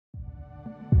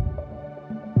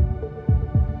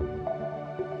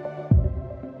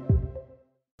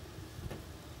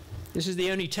This is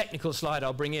the only technical slide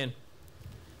I'll bring in.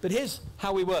 But here's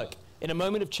how we work. In a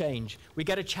moment of change, we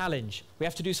get a challenge. We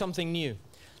have to do something new.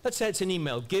 Let's say it's an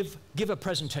email. Give a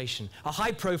presentation, a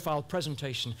high-profile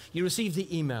presentation. You receive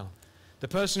the email. The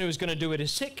person who is going to do it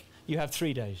is sick. You have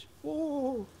 3 days.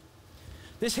 Whoa.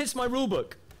 This hits my rule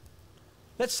book.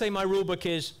 Let's say my rule book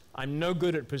is, I'm no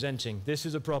good at presenting. This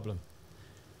is a problem.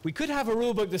 We could have a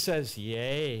rule book that says,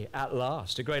 yay, at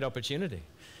last, a great opportunity.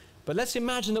 But let's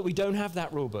imagine that we don't have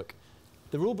that rule book.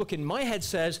 The rule book in my head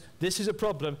says, this is a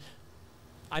problem.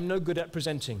 I'm no good at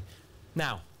presenting.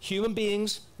 Now, human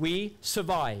beings, we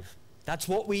survive. That's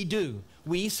what we do.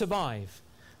 We survive.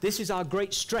 This is our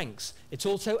great strength. It's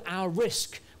also our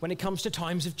risk when it comes to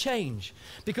times of change,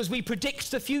 because we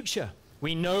predict the future.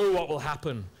 We know what will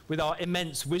happen with our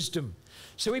immense wisdom.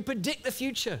 So we predict the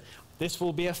future. This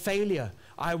will be a failure.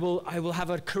 I will have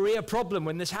a career problem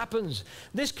when this happens.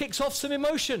 This kicks off some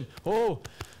emotion. Oh,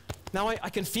 now I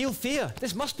can feel fear.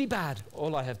 This must be bad.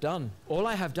 All I have done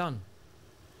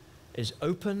is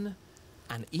open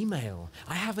an email.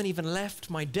 I haven't even left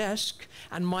my desk,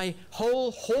 and my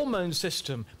whole hormone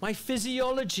system, my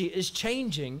physiology is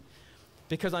changing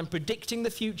because I'm predicting the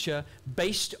future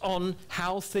based on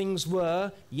how things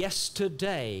were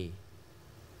yesterday.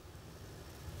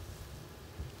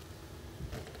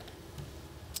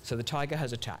 So the tiger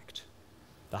has attacked.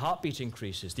 The heartbeat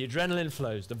increases, the adrenaline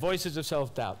flows, the voices of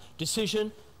self-doubt.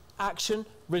 Decision, action,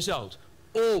 result.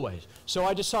 Always. So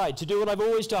I decide to do what I've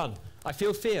always done. I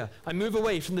feel fear. I move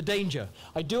away from the danger.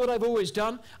 I do what I've always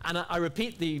done, and I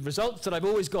repeat the results that I've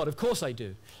always got. Of course I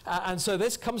do. And so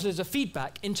this comes as a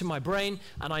feedback into my brain,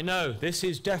 and I know this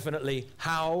is definitely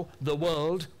how the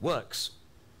world works.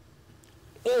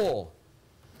 Or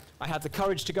I have the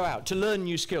courage to go out, to learn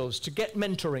new skills, to get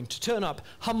mentoring, to turn up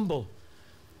humble,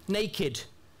 naked,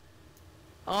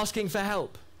 asking for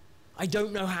help. I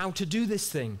don't know how to do this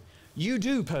thing. You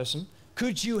do, person.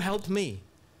 Could you help me?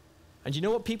 And you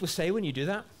know what people say when you do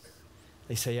that?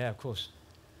 They say, yeah, of course.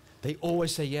 They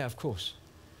always say, yeah, of course.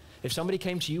 If somebody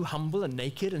came to you humble and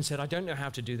naked and said, I don't know how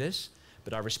to do this,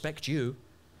 but I respect you,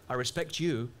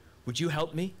 would you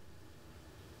help me?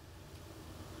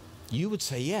 You would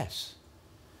say yes.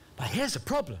 But here's the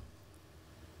problem.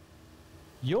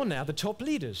 You're now the top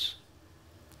leaders.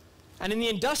 And in the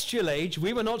industrial age,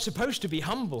 we were not supposed to be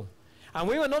humble. And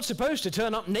we were not supposed to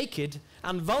turn up naked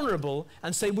and vulnerable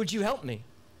and say, would you help me?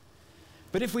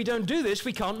 But if we don't do this,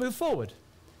 we can't move forward.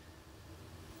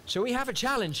 So we have a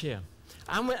challenge here.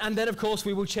 And then, of course,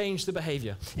 we will change the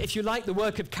behavior. If you like the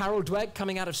work of Carol Dweck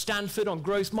coming out of Stanford on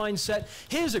growth mindset,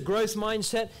 here's a growth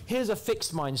mindset, here's a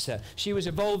fixed mindset. She was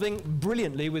evolving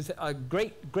brilliantly with a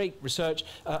great research,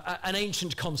 an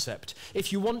ancient concept.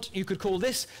 If you want, you could call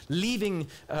this leaving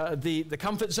the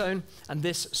comfort zone, and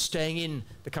this staying in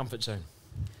the comfort zone.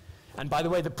 And by the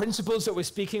way, the principles that we're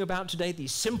speaking about today,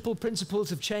 these simple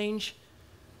principles of change,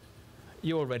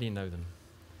 you already know them.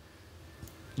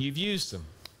 You've used them.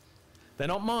 They're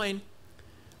not mine.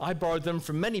 I borrowed them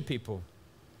from many people.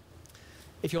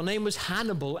 If your name was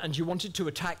Hannibal and you wanted to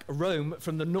attack Rome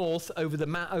from the north over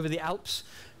the Alps,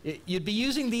 you'd be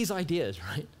using these ideas,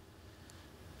 right?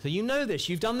 So you know this.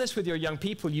 You've done this with your young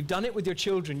people. You've done it with your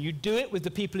children. You do it with the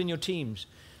people in your teams.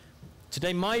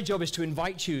 Today, my job is to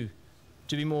invite you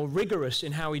to be more rigorous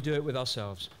in how we do it with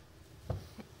ourselves.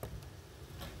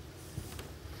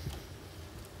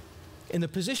 In the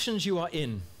positions you are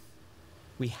in,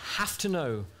 we have to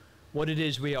know what it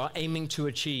is we are aiming to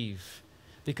achieve,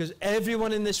 because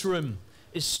everyone in this room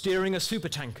is steering a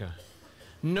supertanker.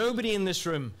 Nobody in this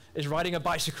room is riding a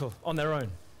bicycle on their own.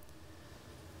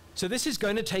 So this is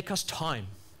going to take us time.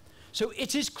 So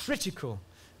it is critical,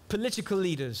 political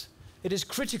leaders, it is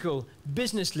critical,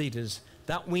 business leaders,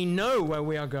 that we know where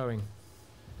we are going.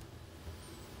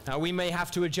 Now, we may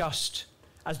have to adjust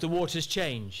as the waters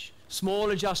change, small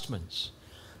adjustments.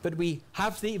 But we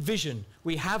have the vision,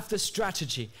 we have the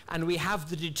strategy, and we have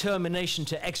the determination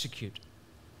to execute.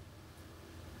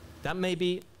 That may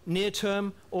be near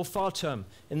term or far term.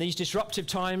 In these disruptive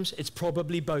times, it's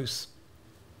probably both.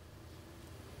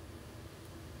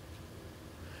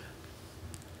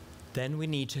 Then we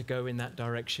need to go in that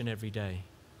direction every day.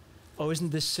 Oh,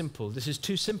 isn't this simple? This is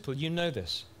too simple. You know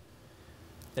this.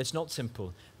 It's not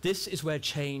simple. This is where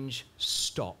change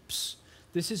stops.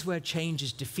 This is where change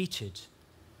is defeated.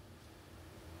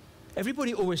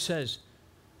 Everybody always says,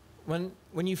 when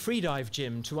you free dive,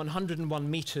 Jim, to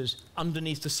 101 meters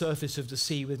underneath the surface of the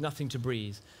sea with nothing to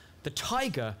breathe, the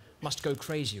tiger must go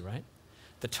crazy, right?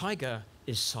 The tiger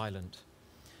is silent.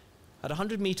 At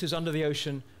 100 meters under the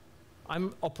ocean,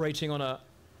 I'm operating on a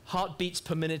heartbeats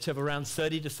per minute of around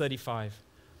 30 to 35.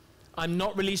 I'm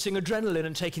not releasing adrenaline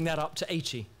and taking that up to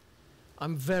 80.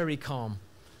 I'm very calm.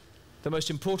 The most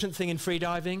important thing in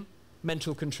freediving,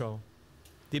 mental control.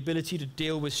 The ability to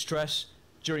deal with stress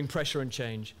during pressure and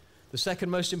change. The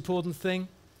second most important thing,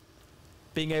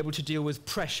 being able to deal with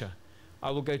pressure.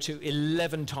 I will go to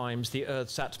 11 times the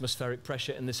Earth's atmospheric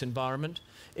pressure in this environment.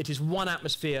 It is 1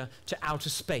 atmosphere to outer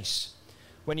space.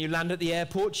 When you land at the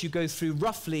airport, you go through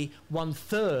roughly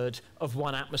 1/3 of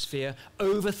 1 atmosphere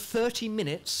over 30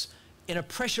 minutes in a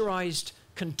pressurized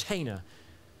container.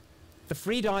 The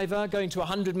freediver going to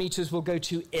 100 meters will go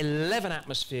to 11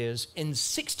 atmospheres in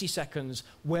 60 seconds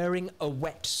wearing a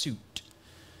wetsuit.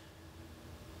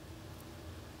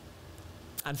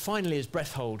 And finally is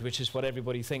breath hold, which is what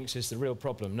everybody thinks is the real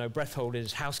problem. No, breath hold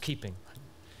is housekeeping.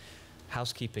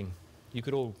 Housekeeping. You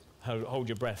could all hold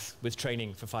your breath with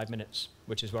training for 5 minutes,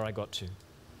 which is where I got to.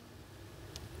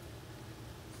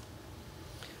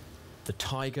 The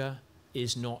tiger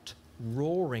is not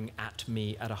roaring at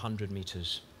me at 100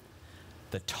 meters.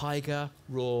 The tiger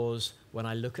roars when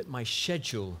I look at my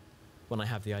schedule, when I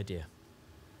have the idea.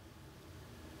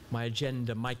 My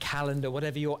agenda, my calendar,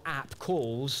 whatever your app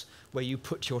calls, where you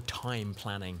put your time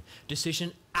planning.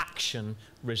 Decision, action,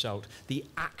 result. The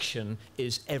action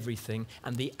is everything,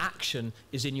 and the action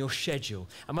is in your schedule.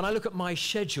 And when I look at my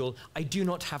schedule, I do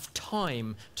not have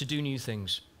time to do new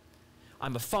things.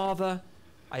 I'm a father,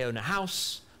 I own a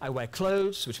house, I wear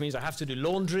clothes, which means I have to do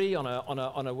laundry on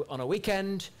a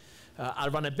weekend. I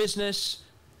run a business.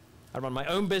 I run my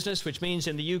own business, which means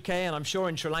in the UK, and I'm sure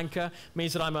in Sri Lanka,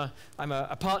 means that I'm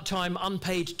a part-time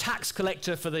unpaid tax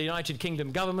collector for the United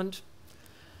Kingdom government.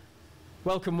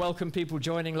 Welcome, welcome, people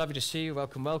joining. Lovely to see you.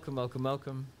 Welcome, welcome, welcome,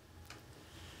 welcome.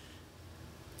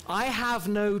 I have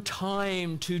no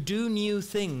time to do new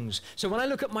things. So when I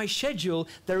look at my schedule,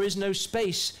 there is no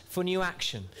space for new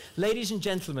action. Ladies and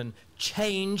gentlemen,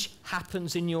 change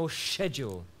happens in your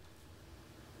schedule.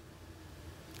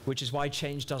 Which is why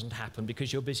change doesn't happen,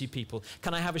 because you're busy people.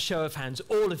 Can I have a show of hands,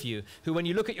 all of you, who when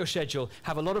you look at your schedule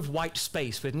have a lot of white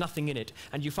space with nothing in it,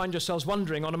 and you find yourselves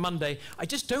wondering on a Monday, I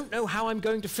just don't know how I'm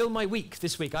going to fill my week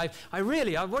this week.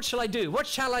 What shall I do? What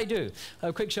shall I do?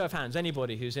 A quick show of hands,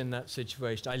 anybody who's in that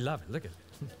situation. I love it, look at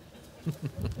it.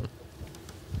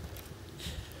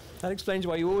 That explains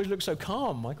why you always look so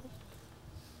calm, Michael.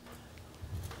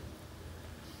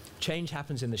 Change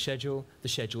happens in the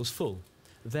schedule's full.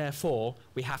 Therefore,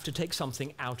 we have to take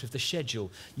something out of the schedule.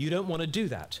 You don't want to do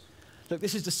that. Look,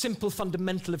 this is the simple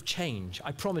fundamental of change,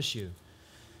 I promise you,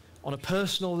 on a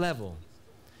personal level.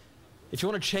 If you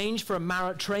want to train for a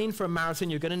marathon,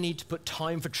 you're going to need to put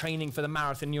time for training for the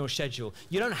marathon in your schedule.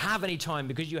 You don't have any time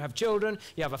because you have children,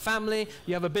 you have a family,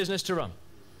 you have a business to run.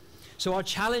 So our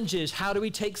challenge is, how do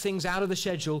we take things out of the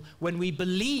schedule when we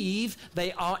believe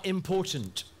they are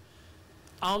important?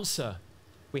 Answer,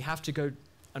 we have to go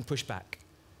and push back.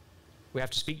 We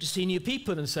have to speak to senior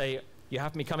people and say, you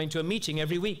have me coming to a meeting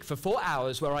every week for 4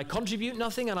 hours where I contribute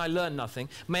nothing and I learn nothing.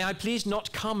 May I please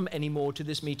not come anymore to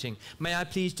this meeting? May I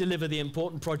please deliver the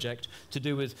important project to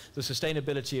do with the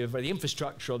sustainability of the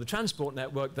infrastructure or the transport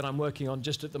network that I'm working on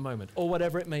just at the moment, or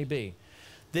whatever it may be.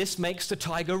 This makes the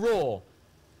tiger roar.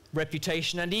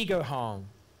 Reputation and ego harm.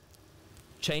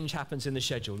 Change happens in the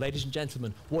schedule. Ladies and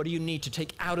gentlemen, what do you need to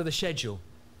take out of the schedule?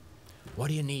 What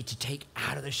do you need to take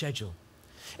out of the schedule?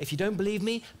 If you don't believe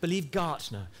me, believe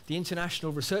Gartner, the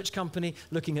international research company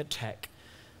looking at tech.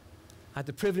 I had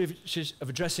the privilege of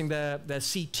addressing their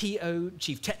CTO,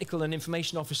 Chief Technical and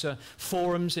Information Officer,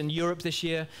 forums in Europe this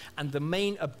year, and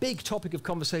a big topic of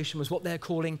conversation was what they're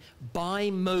calling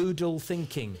bimodal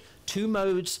thinking. 2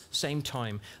 modes, same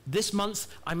time. This month,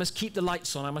 I must keep the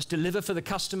lights on. I must deliver for the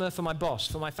customer, for my boss,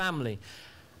 for my family.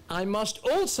 I must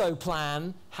also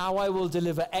plan how I will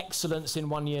deliver excellence in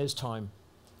 1 year's time.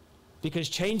 Because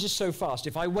change is so fast.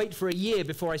 If I wait for a year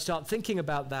before I start thinking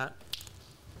about that,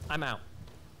 I'm out.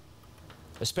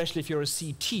 Especially if you're a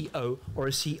CTO or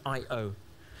a CIO.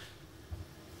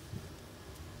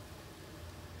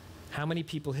 How many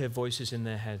people hear voices in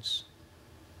their heads?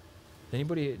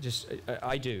 Anybody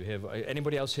I do hear,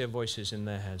 anybody else hear voices in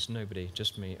their heads? Nobody,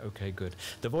 just me. Okay, good.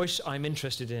 The voice I'm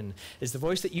interested in is the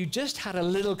voice that you just had a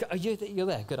little, you're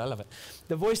there, good, I love it.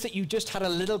 The voice that you just had a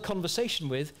little conversation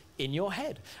with in your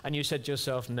head. And you said to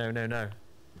yourself, no,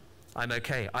 I'm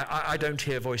okay. I don't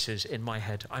hear voices in my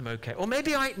head, I'm okay. Or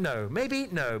maybe maybe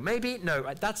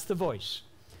no. That's the voice.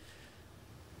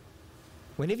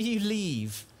 Whenever you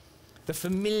leave the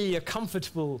familiar,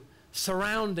 comfortable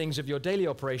surroundings of your daily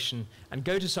operation and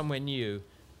go to somewhere new,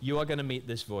 you are going to meet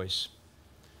this voice.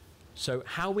 So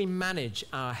how we manage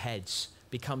our heads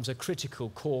becomes a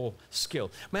critical core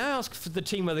skill. May I ask for the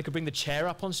team whether they could bring the chair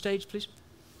up on stage, please?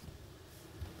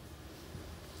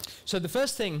 So the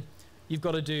first thing you've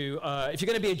got to do, if you're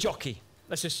going to be a jockey,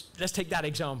 let's take that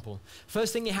example.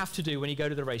 First thing you have to do when you go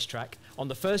to the racetrack, on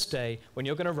the first day, when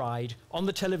you're going to ride on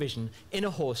the television in a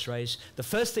horse race, the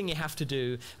first thing you have to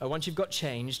do, once you've got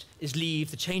changed, is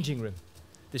leave the changing room.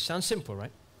 This sounds simple,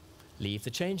 right? Leave the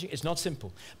changing. It's not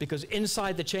simple, because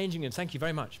inside the changing room, thank you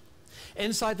very much.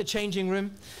 Inside the changing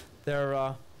room,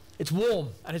 it's warm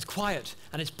and it's quiet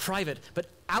and it's private, but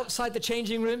outside the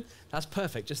changing room, that's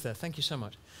perfect, just there. Thank you so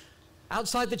much.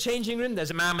 Outside the changing room,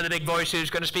 there's a man with a big voice who's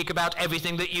going to speak about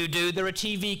everything that you do. There are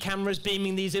TV cameras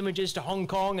beaming these images to Hong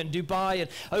Kong and Dubai and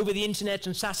over the internet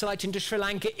and satellite into Sri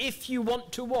Lanka if you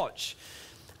want to watch.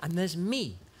 And there's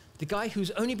me, the guy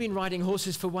who's only been riding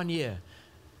horses for 1 year.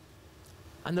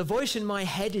 And the voice in my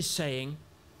head is saying,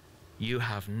 you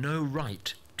have no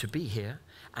right to be here,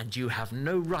 and you have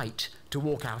no right to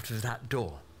walk out of that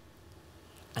door.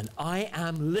 And I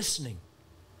am listening.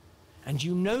 And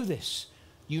you know this.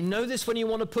 You know this when you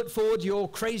want to put forward your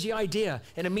crazy idea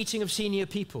in a meeting of senior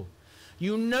people.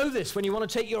 You know this when you want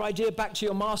to take your idea back to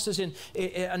your masters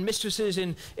and mistresses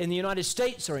in the United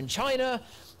States or in China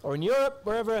or in Europe,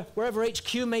 wherever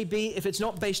HQ may be, if it's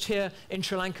not based here in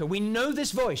Sri Lanka. We know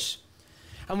this voice.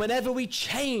 And whenever we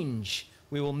change,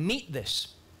 we will meet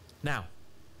this. Now,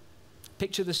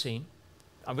 picture the scene.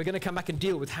 And we're going to come back and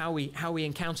deal with how we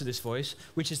encounter this voice,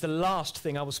 which is the last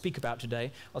thing I will speak about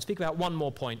today. I'll speak about one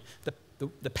more point,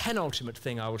 the penultimate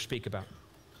thing I will speak about.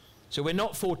 So we're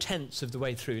not 4/10 of the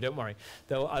way through, don't worry.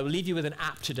 Though I will leave you with an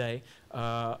app today,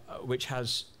 which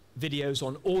has videos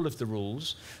on all of the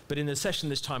rules, but in the session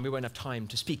this time we won't have time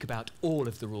to speak about all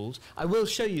of the rules. I will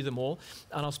show you them all,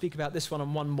 and I'll speak about this one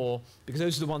and one more, because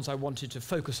those are the ones I wanted to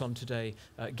focus on today,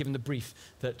 given the brief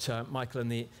that Michael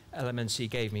and the LMNC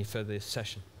gave me for this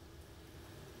session.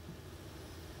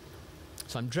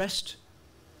 So I'm dressed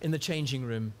in the changing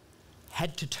room,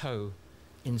 head to toe,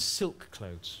 in silk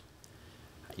clothes.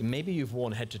 Maybe you've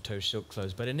worn head-to-toe silk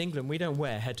clothes, but in England we don't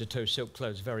wear head-to-toe silk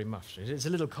clothes very much. It's a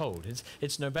little cold.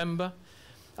 It's November.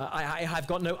 I've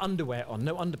got no underwear on,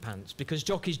 no underpants, because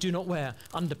jockeys do not wear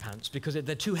underpants because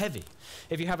they're too heavy.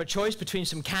 If you have a choice between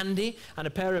some candy and a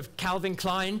pair of Calvin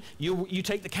Klein, you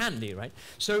take the candy, right?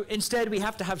 So instead we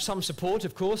have to have some support,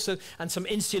 of course, and some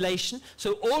insulation.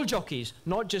 So all jockeys,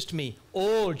 not just me,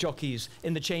 all jockeys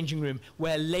in the changing room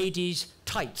wear ladies'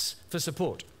 tights for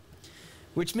support.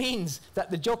 Which means that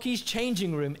the jockey's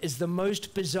changing room is the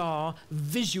most bizarre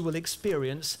visual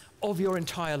experience of your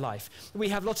entire life. We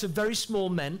have lots of very small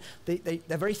men. They're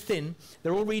very thin.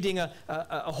 They're all reading a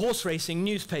horse racing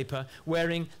newspaper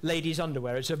wearing ladies'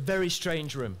 underwear. It's a very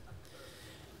strange room.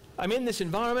 I'm in this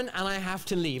environment and I have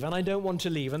to leave, and I don't want to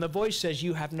leave. And the voice says,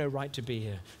 you have no right to be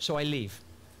here. So I leave.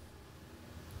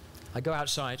 I go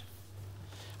outside.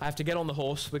 I have to get on the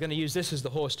horse. We're going to use this as the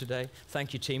horse today.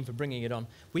 Thank you, team, for bringing it on.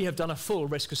 We have done a full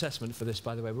risk assessment for this,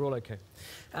 by the way. We're all okay.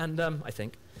 And I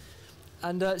think.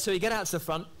 And so you get out to the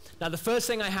front. Now, the first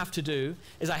thing I have to do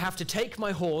is I have to take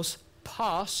my horse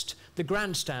past the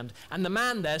grandstand. And the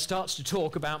man there starts to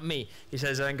talk about me. He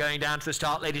says, I'm going down to the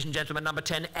start, ladies and gentlemen, number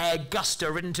 10,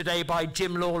 Augusta, ridden today by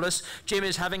Jim Lawless. Jim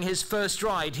is having his first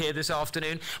ride here this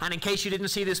afternoon. And in case you didn't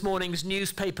see this morning's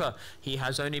newspaper, he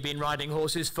has only been riding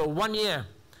horses for 1 year.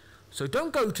 So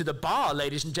don't go to the bar,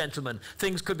 ladies and gentlemen.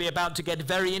 Things could be about to get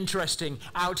very interesting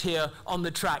out here on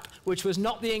the track, which was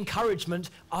not the encouragement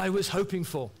I was hoping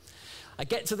for. I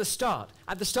get to the start.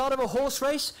 At the start of a horse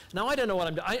race, now I don't know what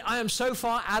I'm doing. I am so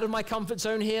far out of my comfort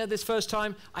zone here this first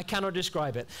time, I cannot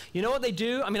describe it. You know what they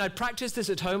do? I mean, I practiced this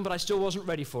at home, but I still wasn't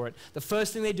ready for it. The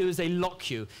first thing they do is they lock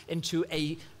you into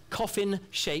a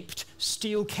coffin-shaped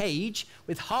steel cage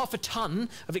with half a ton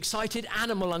of excited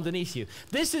animal underneath you.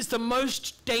 This is the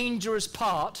most dangerous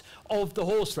part of the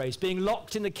horse race, being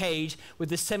locked in the cage with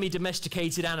this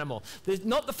semi-domesticated animal.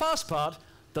 Not the fast part,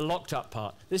 the locked up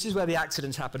part. This is where the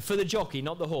accidents happen, for the jockey,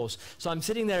 not the horse. So I'm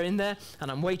sitting there in there, and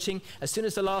I'm waiting. As soon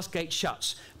as the last gate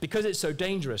shuts, because it's so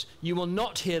dangerous, you will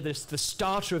not hear the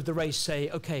starter of the race say,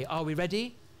 okay, are we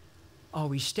ready? Are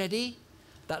we steady?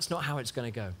 That's not how it's going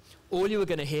to go. All you are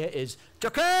going to hear is,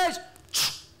 jockeys!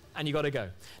 And you got to go.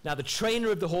 Now, the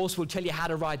trainer of the horse will tell you how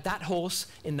to ride that horse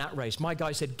in that race. My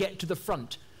guy said, get to the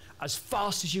front as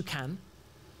fast as you can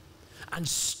and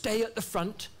stay at the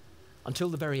front until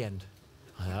the very end.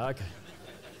 Okay.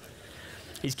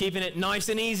 He's keeping it nice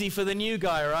and easy for the new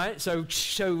guy, right? So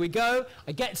we go.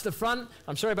 I get to the front.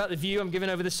 I'm sorry about the view. I'm giving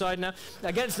over this side now.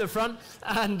 I get to the front,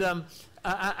 and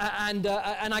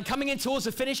I'm coming in towards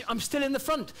the finish. I'm still in the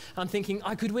front. I'm thinking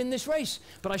I could win this race,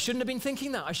 but I shouldn't have been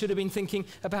thinking that. I should have been thinking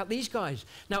about these guys.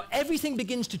 Now, everything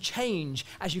begins to change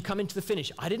as you come into the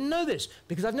finish. I didn't know this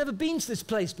because I've never been to this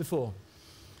place before.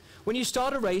 When you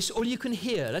start a race, all you can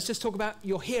hear, let's just talk about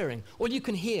your hearing, all you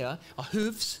can hear are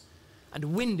hooves and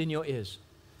wind in your ears.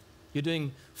 You're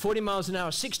doing 40 miles an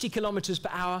hour, 60 kilometers per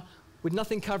hour with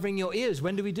nothing covering your ears.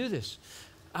 When do we do this?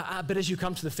 But as you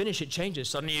come to the finish, it changes.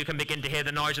 Suddenly you can begin to hear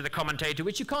the noise of the commentator,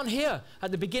 which you can't hear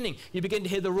at the beginning. You begin to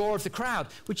hear the roar of the crowd,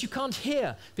 which you can't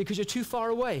hear because you're too far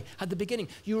away at the beginning.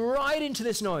 You ride into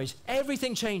this noise.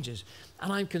 Everything changes.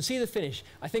 And I can see the finish.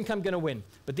 I think I'm going to win.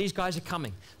 But these guys are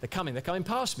coming. They're coming. They're coming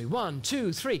past me. 1,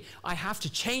 2, 3. I have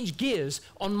to change gears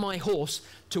on my horse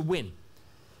to win.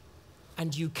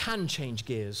 And you can change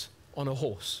gears on a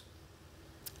horse.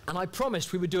 And I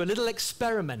promised we would do a little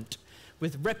experiment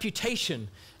with reputation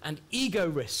and ego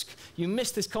risk. You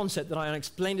missed this concept that I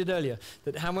explained it earlier,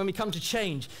 that how when we come to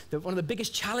change, that one of the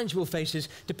biggest challenges we'll face is,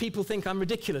 do people think I'm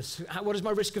ridiculous? What is my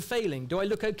risk of failing? Do I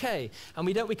look okay? And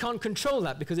we can't control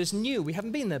that because it's new. We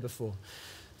haven't been there before.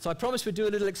 So I promised we'd do a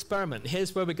little experiment.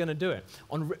 Here's where we're going to do it,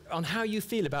 on how you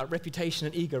feel about reputation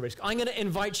and ego risk. I'm going to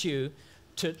invite you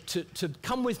to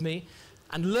come with me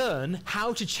and learn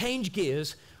how to change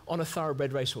gears on a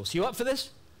thoroughbred racehorse. You up for this?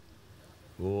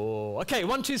 Oh, okay,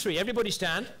 1, 2, 3. Everybody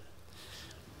stand.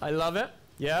 I love it.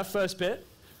 Yeah, first bit.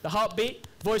 The heartbeat,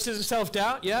 voices of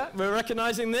self-doubt. Yeah, we're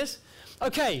recognizing this.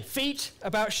 Okay, feet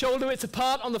about shoulder width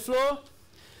apart on the floor.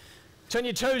 Turn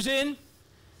your toes in.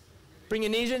 Bring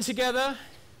your knees in together.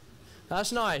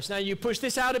 That's nice. Now you push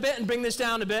this out a bit and bring this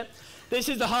down a bit. This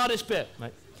is the hardest bit.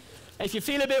 Right. If you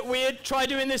feel a bit weird, try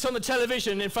doing this on the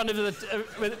television in front of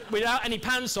the, without any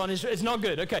pants on. It's not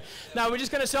good. Okay. Now we're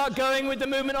just going to start going with the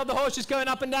movement of the horse, just going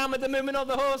up and down with the movement of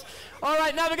the horse. All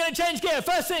right, now we're going to change gear.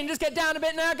 First thing, just get down a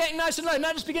bit now, getting nice and low.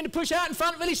 Now just begin to push out in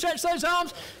front, really stretch those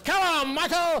arms. Come on,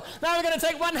 Michael. Now we're going to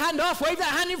take one hand off, wave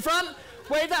that hand in front,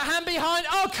 wave that hand behind.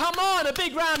 Oh, come on, a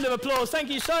big round of applause.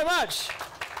 Thank you so much.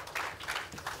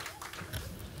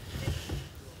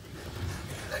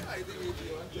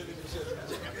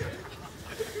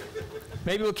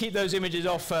 Maybe we'll keep those images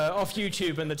off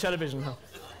YouTube and the television.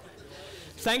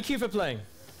 Thank you for playing.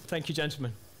 Thank you,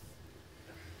 gentlemen.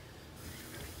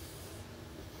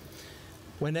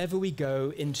 Whenever we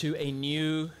go into a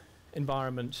new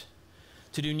environment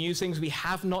to do new things we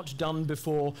have not done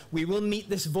before, we will meet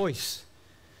this voice.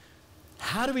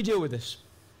 How do we deal with this?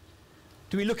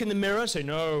 Do we look in the mirror and say,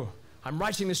 no, I'm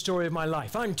writing the story of my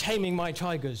life. I'm taming my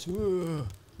tigers. Ooh.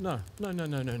 No.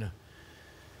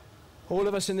 All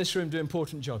of us in this room do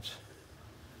important jobs.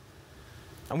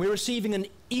 And we're receiving an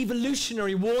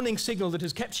evolutionary warning signal that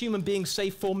has kept human beings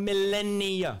safe for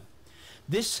millennia.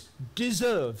 This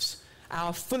deserves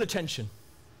our full attention.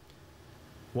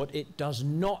 What it does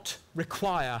not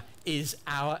require is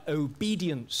our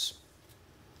obedience.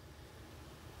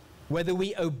 Whether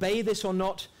we obey this or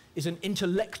not is an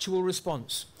intellectual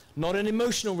response, not an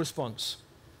emotional response.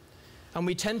 And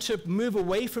we tend to move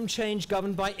away from change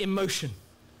governed by emotion,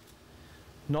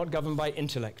 not governed by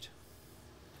intellect.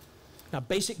 Now,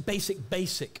 basic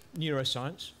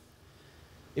neuroscience.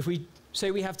 If we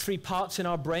say we have 3 parts in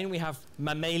our brain, we have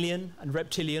mammalian and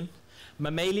reptilian.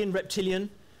 Mammalian, reptilian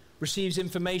receives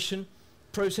information,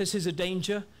 processes a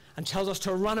danger, and tells us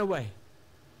to run away.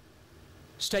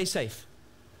 Stay safe.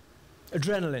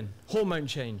 Adrenaline, hormone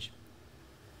change.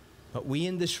 But we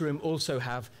in this room also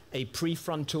have a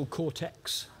prefrontal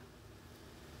cortex.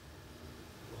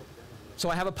 So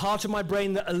I have a part of my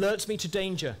brain that alerts me to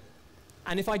danger.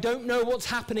 And if I don't know what's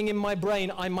happening in my brain,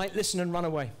 I might listen and run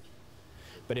away.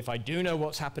 But if I do know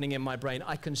what's happening in my brain,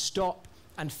 I can stop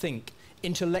and think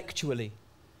intellectually.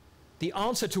 The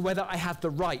answer to whether I have the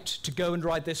right to go and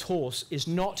ride this horse is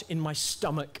not in my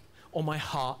stomach or my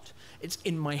heart. It's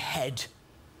in my head.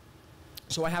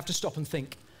 So I have to stop and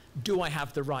think, do I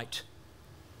have the right?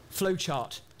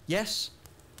 Flowchart, yes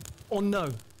or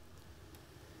no?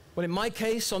 Well, in my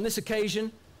case, on this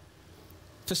occasion,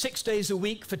 for 6 days a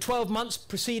week, for 12 months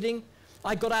preceding,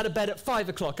 I got out of bed at 5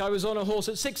 o'clock. I was on a horse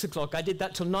at 6 o'clock. I did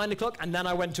that till 9 o'clock, and then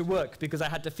I went to work because I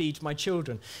had to feed my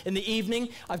children. In the evening,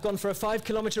 I've gone for a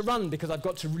 5-kilometer run because I've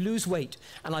got to lose weight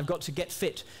and I've got to get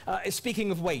fit.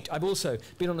 Speaking of weight, I've also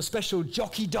been on a special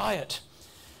jockey diet.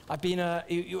 I've been,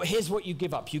 here's what you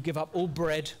give up. You give up all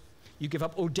bread. You give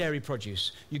up all dairy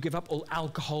produce. You give up all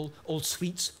alcohol, all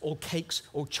sweets, all cakes,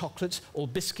 all chocolates, all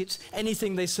biscuits,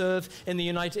 anything they serve in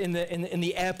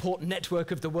the airport network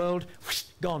of the world, whoosh,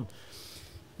 gone.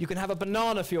 You can have a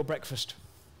banana for your breakfast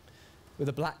with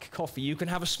a black coffee. You can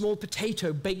have a small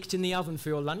potato baked in the oven for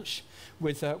your lunch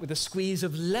with a squeeze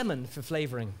of lemon for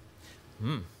flavoring.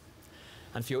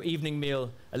 And for your evening meal,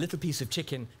 a little piece of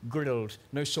chicken grilled,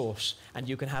 no sauce. And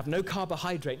you can have no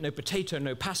carbohydrate, no potato,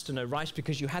 no pasta, no rice,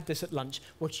 because you had this at lunch.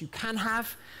 What you can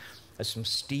have are some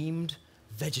steamed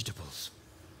vegetables.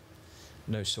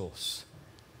 no source.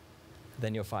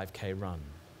 Then your 5K run.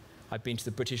 I've been to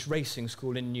the British Racing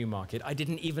School in Newmarket. I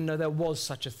didn't even know there was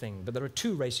such a thing, but there are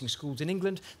 2 racing schools in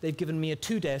England. They've given me a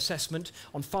 2-day assessment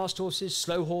on fast horses,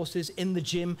 slow horses, in the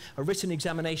gym, a written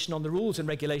examination on the rules and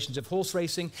regulations of horse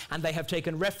racing, and they have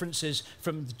taken references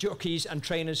from the jockeys and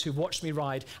trainers who watched me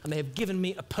ride, and they have given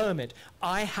me a permit.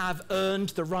 I have earned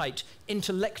the right,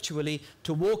 intellectually,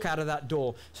 to walk out of that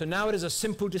door. So now it is a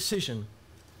simple decision.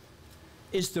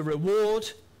 Is the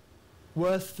reward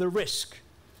worth the risk?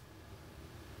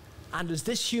 And does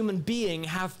this human being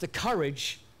have the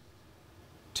courage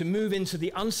to move into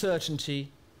the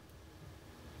uncertainty,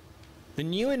 the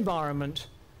new environment,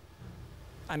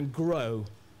 and grow?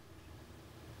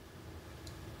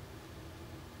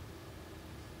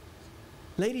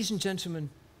 Ladies and gentlemen,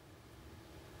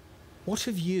 what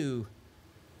have you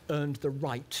earned the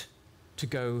right to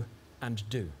go and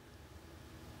do?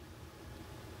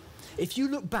 If you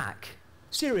look back,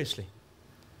 seriously,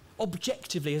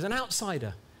 objectively, as an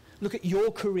outsider, look at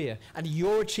your career and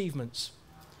your achievements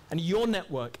and your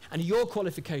network and your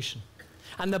qualification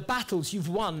and the battles you've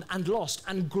won and lost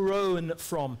and grown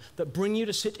from that bring you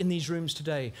to sit in these rooms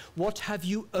today. What have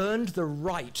you earned the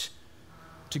right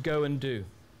to go and do?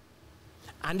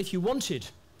 And if you wanted,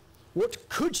 what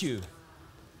could you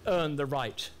earn the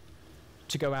right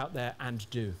to go out there and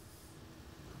do?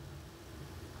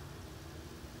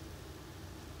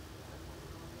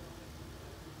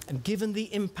 And given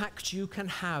the impact you can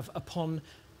have upon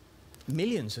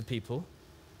millions of people,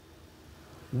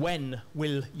 when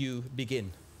will you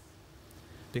begin?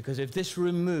 Because if this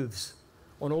room moves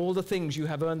on all the things you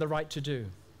have earned the right to do,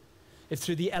 if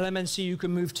through the LMNC you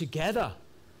can move together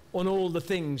on all the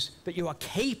things that you are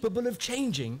capable of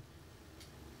changing,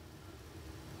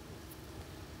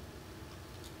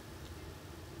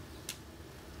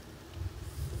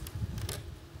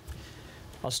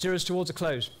 I'll steer us towards a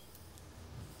close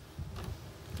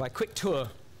by a quick tour,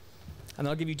 and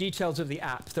I'll give you details of the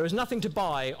app. There is nothing to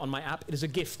buy on my app. It is a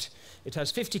gift. It has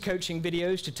 50 coaching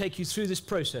videos to take you through this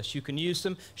process. You can use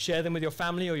them, share them with your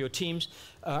family or your teams,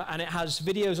 and it has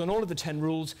videos on all of the 10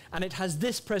 rules, and it has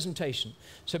this presentation.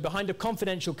 So behind a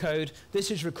confidential code,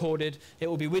 this is recorded. It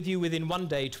will be with you within 1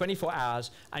 day, 24 hours,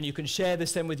 and you can share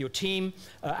this then with your team,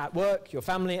 at work, your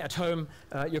family, at home,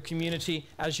 your community,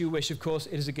 as you wish, of course.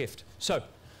 It is a gift. So,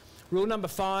 rule number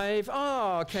 5.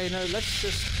 Okay, no, let's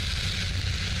just...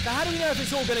 Now, how do we know if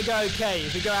it's all going to go okay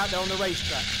if we go out there on the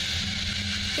racetrack?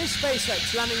 Here's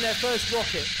SpaceX landing their first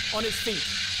rocket on its feet.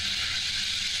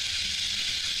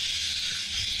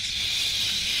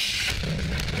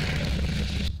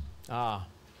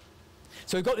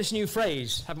 So we've got this new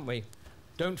phrase, haven't we?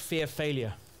 Don't fear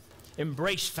failure.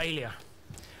 Embrace failure.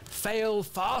 Fail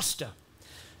faster.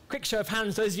 Quick show of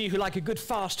hands, those of you who like a good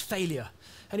fast failure.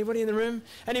 Anybody in the room?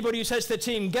 Anybody who says to their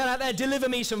team, get out there, deliver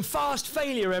me some fast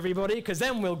failure, everybody, because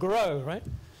then we'll grow, right?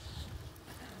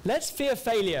 Let's fear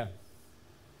failure.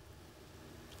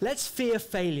 Let's fear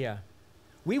failure.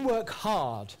 We work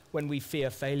hard when we fear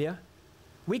failure.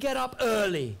 We get up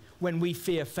early when we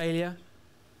fear failure.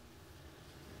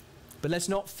 But let's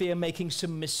not fear making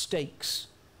some mistakes,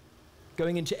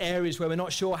 going into areas where we're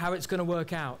not sure how it's going to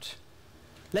work out.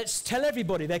 Let's tell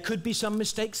everybody there could be some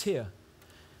mistakes here.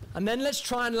 And then let's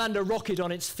try and land a rocket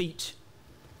on its feet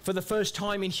for the first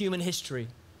time in human history,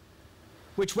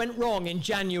 which went wrong in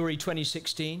January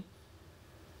 2016.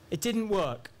 It didn't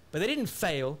work, but they didn't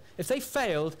fail. If they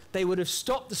failed, they would have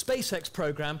stopped the SpaceX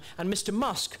program, and Mr.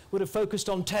 Musk would have focused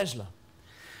on Tesla.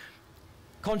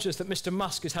 Conscious that Mr.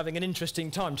 Musk is having an interesting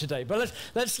time today, but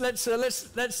let's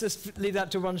just leave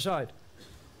that to one side.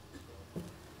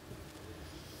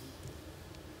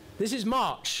 This is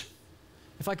March.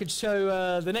 If I could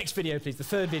show the next video, please, the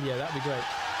third video, that would be great.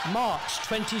 March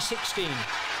 2016.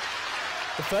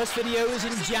 The first video was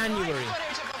in January.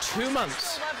 2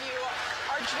 months.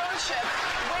 Our drone ship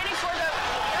waiting for the...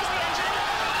 There's the engine.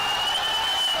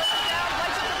 Slow it down,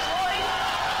 lights are deployed.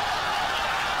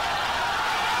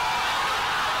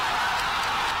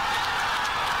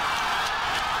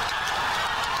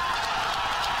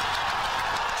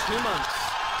 2 months.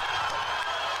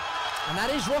 And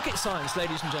that is rocket science,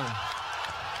 ladies and gentlemen.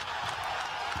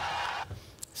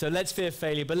 So let's fear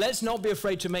failure, but let's not be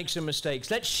afraid to make some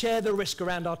mistakes. Let's share the risk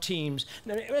around our teams.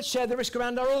 Let's share the risk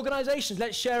around our organizations.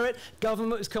 Let's share it,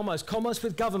 government with commerce, commerce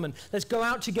with government. Let's go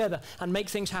out together and make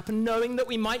things happen, knowing that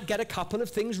we might get a couple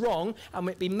of things wrong, and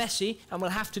it'll be messy, and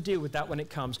we'll have to deal with that when it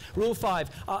comes. Rule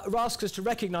 5 asks us to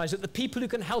recognize that the people who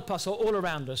can help us are all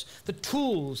around us, the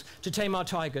tools to tame our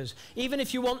tigers. Even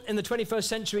if you want in the 21st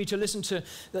century to listen to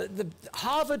the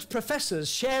Harvard professors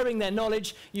sharing their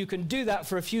knowledge, you can do that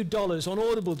for a few dollars on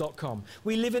Audible humble.com.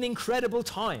 We live in incredible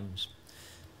times.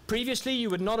 Previously, you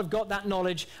would not have got that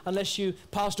knowledge unless you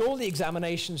passed all the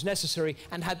examinations necessary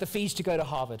and had the fees to go to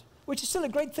Harvard, which is still a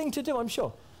great thing to do, I'm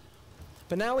sure.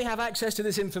 But now we have access to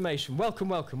this information. Welcome,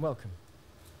 welcome, welcome.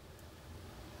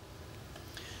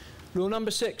 Rule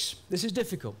number 6. This is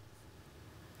difficult.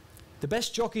 The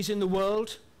best jockeys in the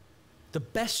world, the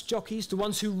best jockeys, the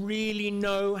ones who really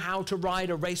know how to ride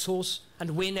a racehorse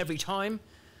and win every time,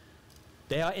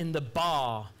 they are in the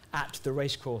bar at the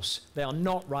racecourse. They are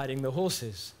not riding the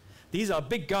horses. These are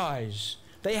big guys.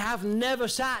 They have never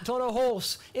sat on a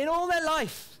horse in all their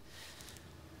life.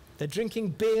 They're drinking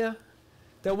beer.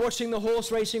 They're watching the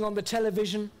horse racing on the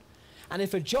television. And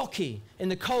if a jockey in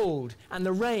the cold and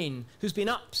the rain, who's been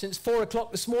up since 4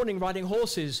 o'clock this morning riding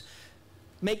horses,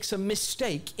 makes a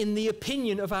mistake in the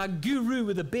opinion of our guru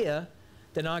with a beer,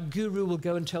 then our guru will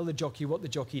go and tell the jockey what the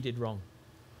jockey did wrong.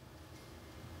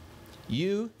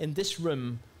 You in this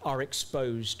room are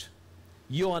exposed.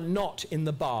 You are not in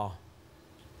the bar.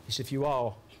 Yes, if you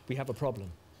are, we have a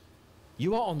problem.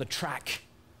 You are on the track.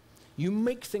 You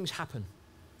make things happen.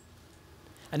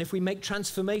 And if we make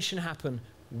transformation happen,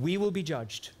 we will be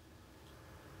judged.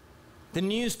 The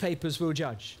newspapers will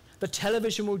judge. The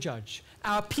television will judge.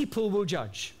 Our people will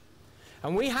judge.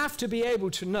 And we have to be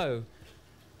able to know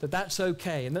that that's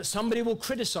okay, and that somebody will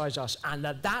criticize us, and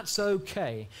that that's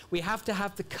okay. We have to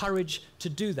have the courage to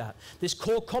do that. This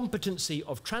core competency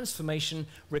of transformation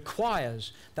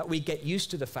requires that we get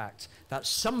used to the fact that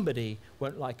somebody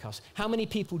won't like us. How many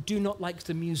people do not like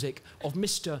the music of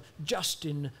Mr.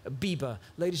 Justin Bieber?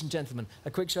 Ladies and gentlemen,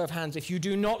 a quick show of hands if you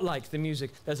do not like the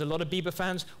music. There's a lot of Bieber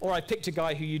fans, or I picked a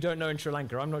guy who you don't know in Sri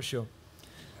Lanka, I'm not sure.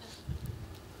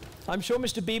 I'm sure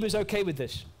Mr. Bieber's okay with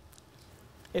this.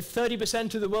 If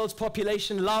 30% of the world's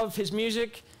population love his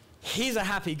music, he's a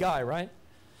happy guy, right?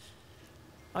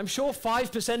 I'm sure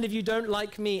 5% of you don't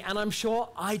like me, and I'm sure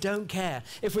I don't care.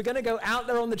 If we're going to go out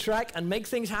there on the track and make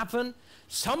things happen,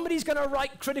 somebody's going to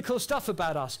write critical stuff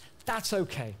about us. That's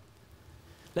okay.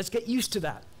 Let's get used to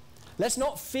that. Let's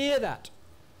not fear that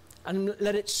and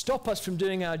let it stop us from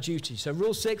doing our duty. So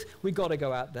rule 6, we've got to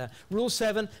go out there. Rule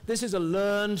 7, this is a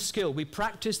learned skill. We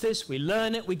practice this, we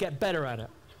learn it, we get better at it.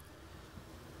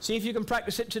 See if you can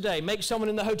practice it today. Make someone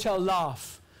in the hotel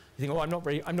laugh. You think, oh, I'm not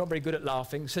very good at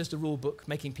laughing. It says the rule book,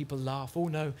 making people laugh. Oh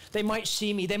no, they might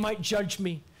see me, they might judge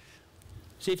me.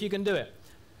 See if you can do it.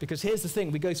 Because here's the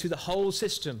thing, we go through the whole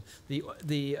system,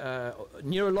 the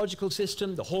neurological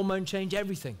system, the hormone change,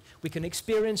 everything. We can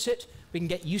experience it, we can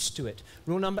get used to it.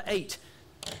 Rule number 8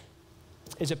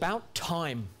 is about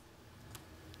time.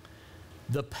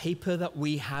 The paper that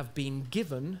we have been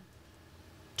given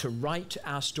to write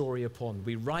our story upon.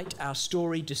 We write our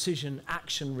story, decision,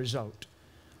 action, result.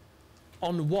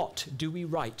 On what do we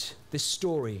write this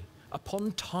story?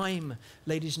 Upon time,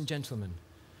 ladies and gentlemen.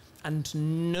 And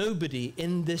nobody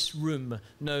in this room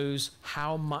knows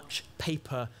how much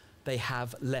paper they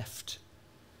have left.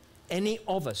 Any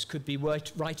of us could be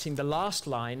writing the last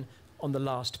line on the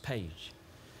last page.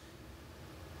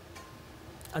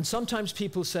 And sometimes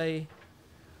people say,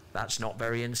 that's not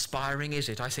very inspiring, is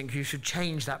it? I think you should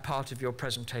change that part of your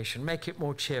presentation, make it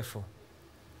more cheerful.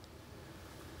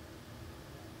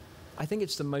 I think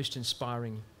it's the most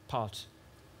inspiring part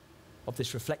of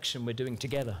this reflection we're doing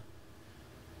together.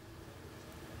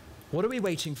 What are we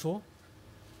waiting for?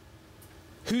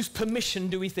 Whose permission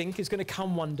do we think is going to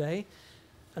come one day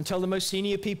and tell the most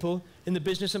senior people in the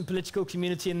business and political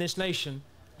community in this nation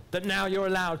that now you're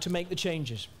allowed to make the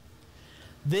changes?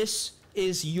 This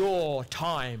is your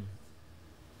time.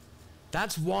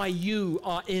 That's why you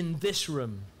are in this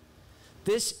room.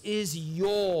 This is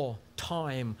your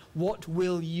time. What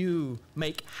will you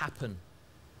make happen?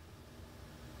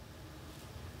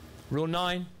 Rule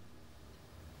 9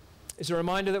 is a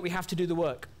reminder that we have to do the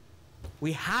work.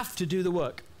 We have to do the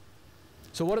work.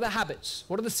 So what are the habits?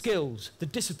 What are the skills, the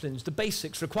disciplines, the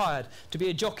basics required to be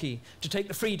a jockey, to take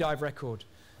the free dive record,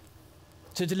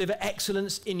 to deliver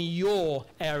excellence in your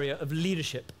area of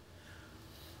leadership?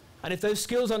 And if those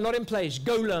skills are not in place,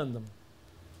 go learn them.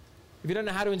 If you don't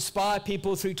know how to inspire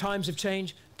people through times of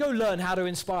change, go learn how to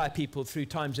inspire people through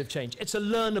times of change. It's a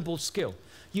learnable skill.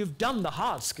 You've done the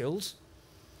hard skills.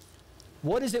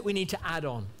 What is it we need to add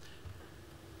on?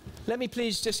 Let me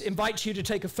please just invite you to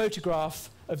take a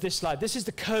photograph of this slide. This is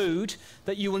the code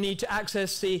that you will need to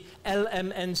access the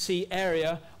LMNC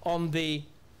area on the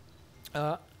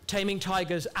Taming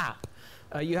Tigers app.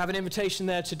 You have an invitation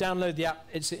there to download the app.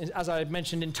 It's, as I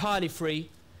mentioned, entirely free,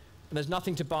 and there's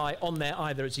nothing to buy on there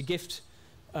either. It's a gift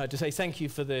to say thank you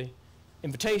for the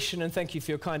invitation and thank you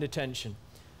for your kind attention,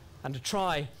 and to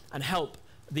try and help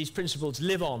these principles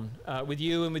live on with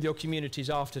you and with your communities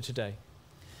after today.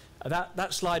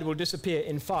 That slide will disappear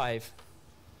in 5,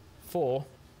 4,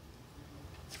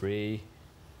 3,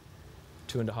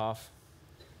 2.5,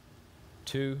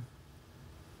 2,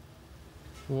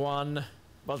 1.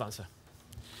 Well done, sir.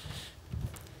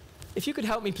 If you could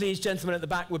help me, please, gentlemen at the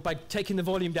back, by taking the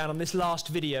volume down on this last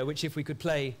video, which if we could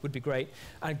play would be great,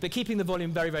 but keeping the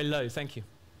volume very, very low. Thank you.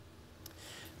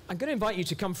 I'm going to invite you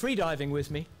to come freediving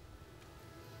with me.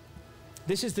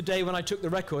 This is the day when I took the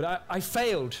record. I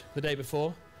failed the day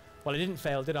before. Well, I didn't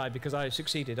fail, did I? Because I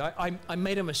succeeded. I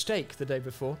made a mistake the day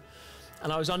before,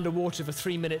 and I was underwater for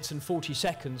 3 minutes and 40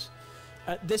 seconds.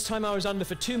 This time I was under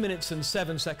for 2 minutes and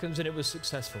 7 seconds, and it was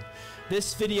successful.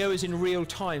 This video is in real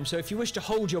time, so if you wish to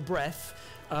hold your breath,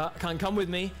 can come with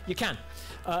me, you can.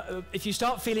 If you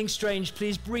start feeling strange,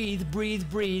 please breathe, breathe,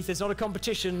 breathe. There's not a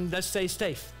competition. Let's stay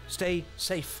safe. Stay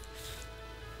safe.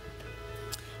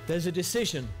 There's a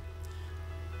decision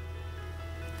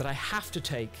that I have to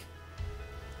take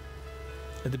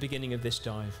at the beginning of this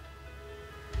dive.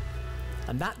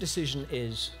 And that decision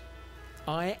is,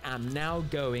 I am now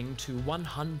going to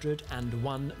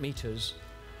 101 meters.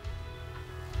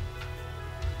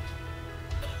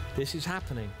 This is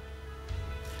happening.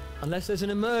 Unless there's an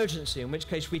emergency, in which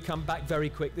case we come back very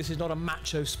quick. This is not a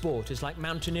macho sport. It's like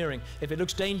mountaineering. If it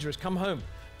looks dangerous, come home.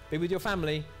 Be with your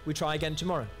family. We try again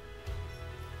tomorrow.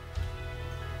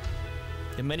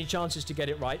 There are many chances to get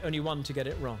it right, only one to get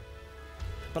it wrong.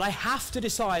 But I have to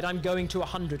decide I'm going to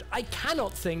 100. I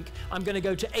cannot think I'm going to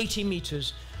go to 80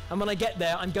 meters, and when I get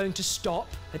there, I'm going to stop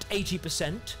at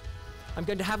 80%. I'm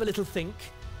going to have a little think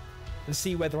and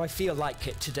see whether I feel like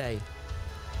it today.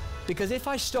 Because if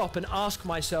I stop and ask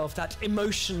myself that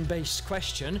emotion-based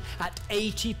question at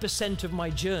 80% of my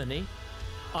journey,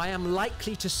 I am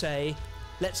likely to say,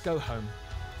 let's go home.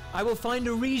 I will find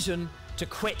a reason to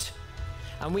quit.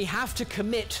 And we have to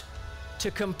commit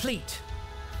to complete.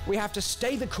 We have to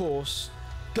stay the course,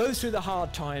 go through the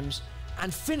hard times,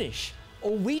 and finish,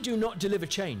 or we do not deliver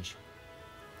change.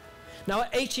 Now,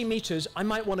 at 80 meters, I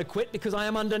might want to quit because I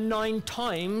am under 9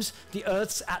 times the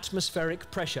Earth's atmospheric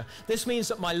pressure. This means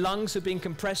that my lungs have been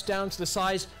compressed down to the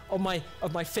size of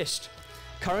my fist.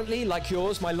 Currently, like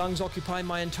yours, my lungs occupy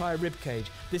my entire rib cage.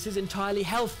 This is entirely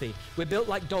healthy. We're built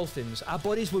like dolphins. Our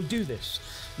bodies will do this.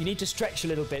 You need to stretch a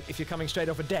little bit if you're coming straight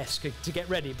off a desk to get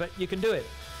ready, but you can do it.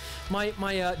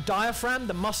 My diaphragm,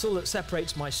 the muscle that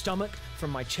separates my stomach from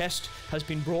my chest, has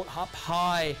been brought up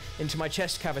high into my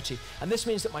chest cavity. And this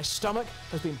means that my stomach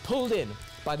has been pulled in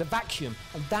by the vacuum.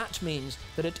 And that means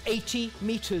that at 80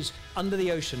 meters under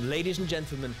the ocean, ladies and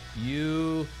gentlemen,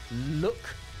 you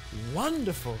look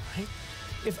wonderful, right?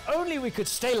 If only we could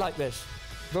stay like this,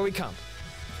 but we can't.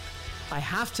 I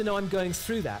have to know I'm going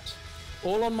through that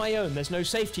all on my own. There's no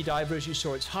safety diver, as you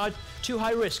saw. It's too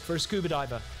high risk for a scuba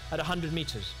diver at 100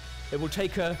 meters. It will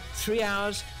take her 3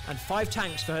 hours and 5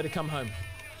 tanks for her to come home.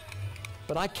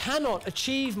 But I cannot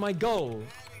achieve my goal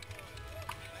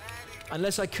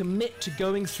unless I commit to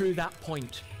going through that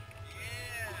point.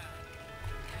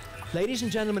 Ladies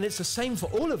and gentlemen, it's the same for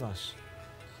all of us.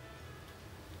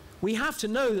 We have to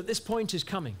know that this point is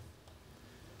coming.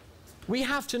 We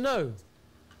have to know.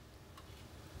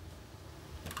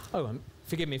 Oh,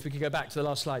 forgive me if we could go back to the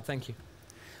last slide. Thank you.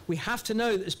 We have to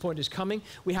know that this point is coming.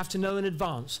 We have to know in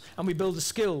advance. And we build the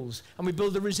skills, and we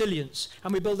build the resilience,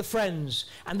 and we build the friends,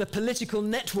 and the political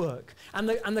network, and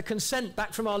the consent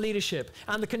back from our leadership,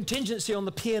 and the contingency on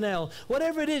the P&L.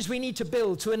 Whatever it is we need to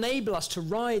build to enable us to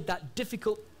ride that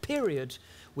difficult period,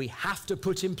 we have to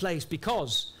put in place,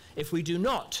 because if we do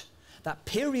not, that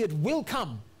period will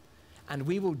come, and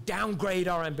we will downgrade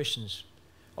our ambitions.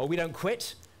 Or we don't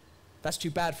quit. That's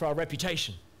too bad for our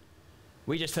reputation.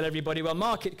 We just tell everybody, well,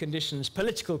 market conditions,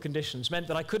 political conditions meant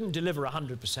that I couldn't deliver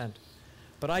 100%.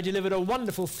 But I delivered a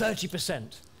wonderful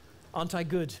 30%. Aren't I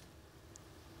good?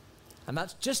 And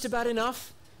that's just about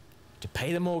enough to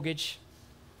pay the mortgage,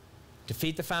 to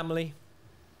feed the family.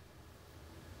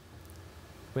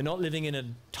 We're not living in a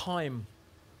time,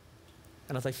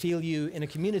 and as I feel you, in a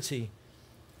community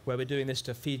where we're doing this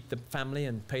to feed the family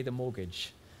and pay the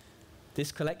mortgage.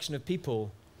 This collection of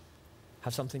people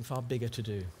have something far bigger to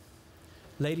do.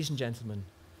 Ladies and gentlemen,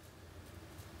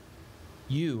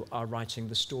 you are writing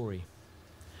the story.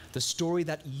 The story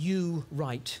that you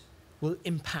write will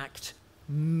impact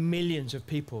millions of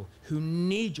people who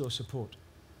need your support.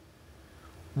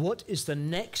 What is the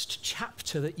next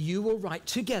chapter that you will write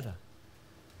together?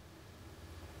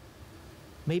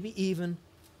 Maybe even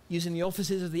using the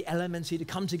offices of the LMNC to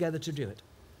come together to do it.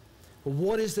 But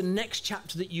what is the next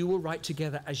chapter that you will write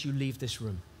together as you leave this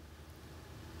room?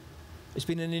 It's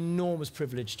been an enormous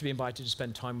privilege to be invited to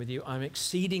spend time with you. I'm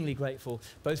exceedingly grateful,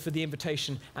 both for the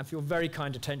invitation and for your very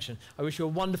kind attention. I wish you a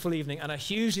wonderful evening and a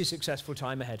hugely successful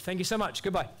time ahead. Thank you so much.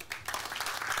 Goodbye.